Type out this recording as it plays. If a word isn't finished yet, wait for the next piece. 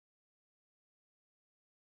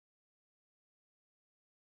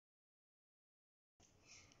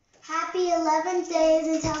Happy 11 days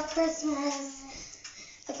until Christmas.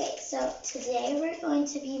 Okay, so today we're going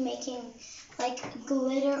to be making like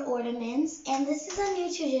glitter ornaments, and this is a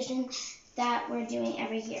new tradition that we're doing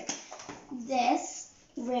every year. This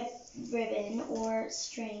ribbon or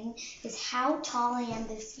string is how tall I am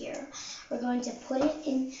this year. We're going to put it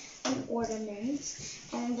in an ornament,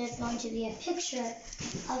 and there's going to be a picture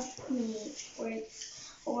of me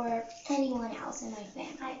or anyone else in my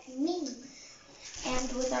family. Like me.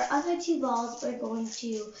 And with our other two balls, we're going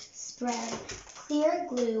to spread clear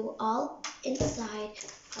glue all inside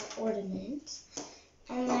our ornament.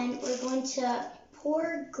 And then we're going to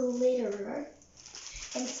pour glitter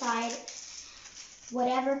inside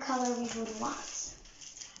whatever color we would want.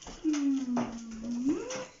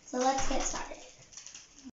 So let's get started.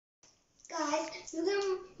 Guys, you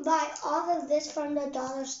can buy all of this from the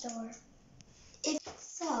dollar store.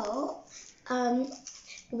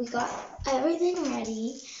 We got everything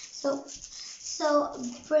ready. So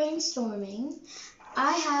brainstorming.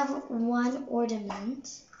 I have one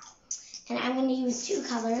ornament, and I'm going to use two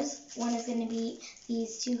colors. One is going to be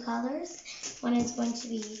these two colors. One is going to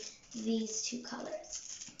be these two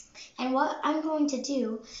colors. And what I'm going to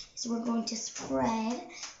do is we're going to spread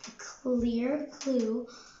the clear glue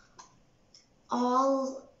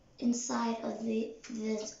all inside of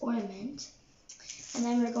this ornament. And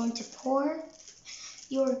then we're going to pour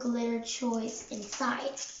your glitter choice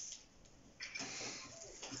inside.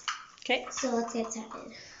 Okay. So let's get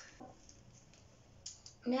started.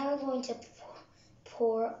 Now we're going to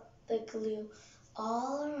pour the glue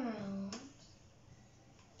all around.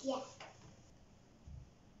 Yeah.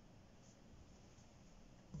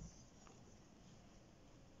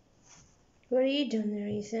 What are you doing there,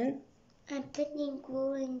 Ethan? I'm putting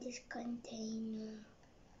glue in this container.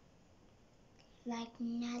 Like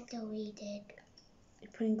Natalie did.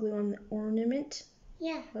 You're putting glue on the ornament?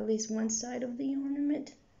 Yeah. Or at least one side of the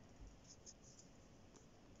ornament?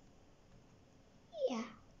 Yeah.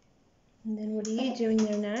 And then what are you doing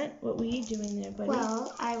there, Nat? What were you doing there, buddy?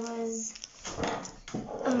 Well, I was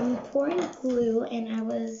pouring glue, and I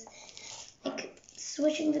was like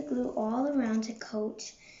swishing the glue all around to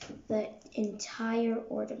coat the entire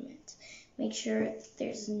ornament. Make sure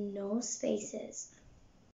there's no spaces.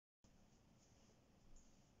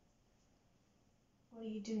 What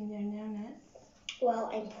are you doing there now, Nat? Well,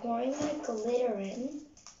 I'm pouring my glitter in,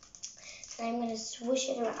 and I'm going to swish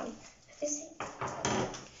it around.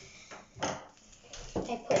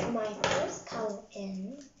 I put my first color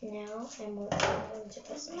in. Now I'm going to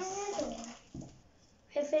put my other one.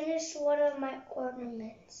 I finished one of my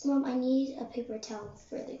ornaments. Mom, I need a paper towel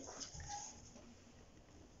for this.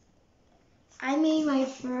 I made my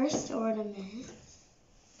first ornament.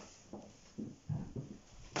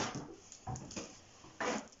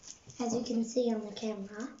 As you can see on the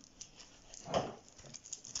camera.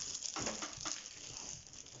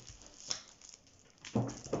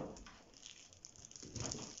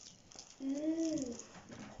 Ooh,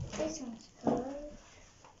 this one's good.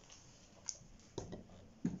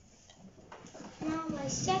 Now my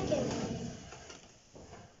second one.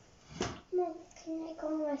 Mom, can I go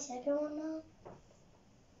on my second one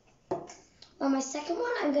now? On my second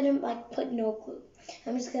one, I'm gonna like put no glue.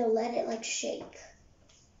 I'm just gonna let it like shake.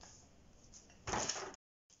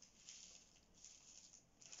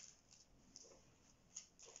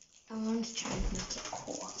 I wanted to try and make it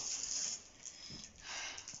cool.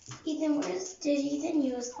 Ethan, did Ethan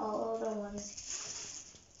use all of the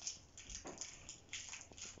ones?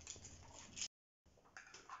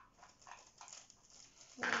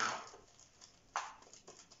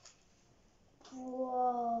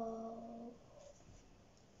 Whoa.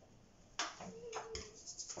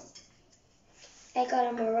 I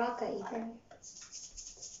got a maraca, Ethan.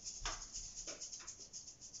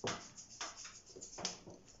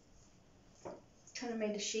 Kind of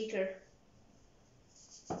made a shaker.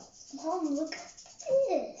 Mom, look at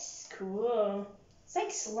this. Cool. It's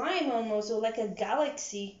like slime almost, or like a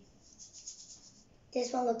galaxy.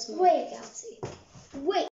 This one looks more like a galaxy.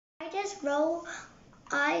 Wait, I just wrote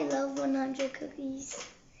I love 100 cookies.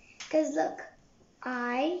 Because look,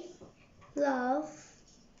 I love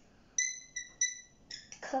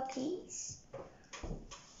cookies.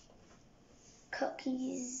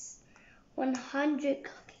 Cookies. 100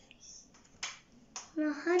 cookies.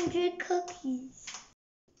 100 cookies.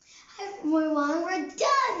 Hi everyone, we're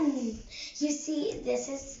done! You see, this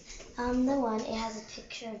is the one. It has a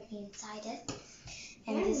picture of me inside it.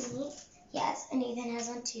 And this, yes, and Ethan has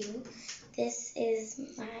one too. This is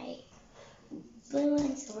my blue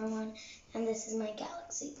and silver one, and this is my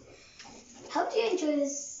galaxy. How do you enjoy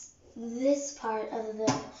this part of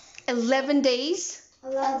the 11 days?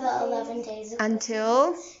 of the 11 days of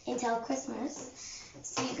until Christmas.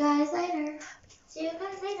 See you guys later.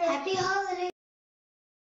 Happy holidays.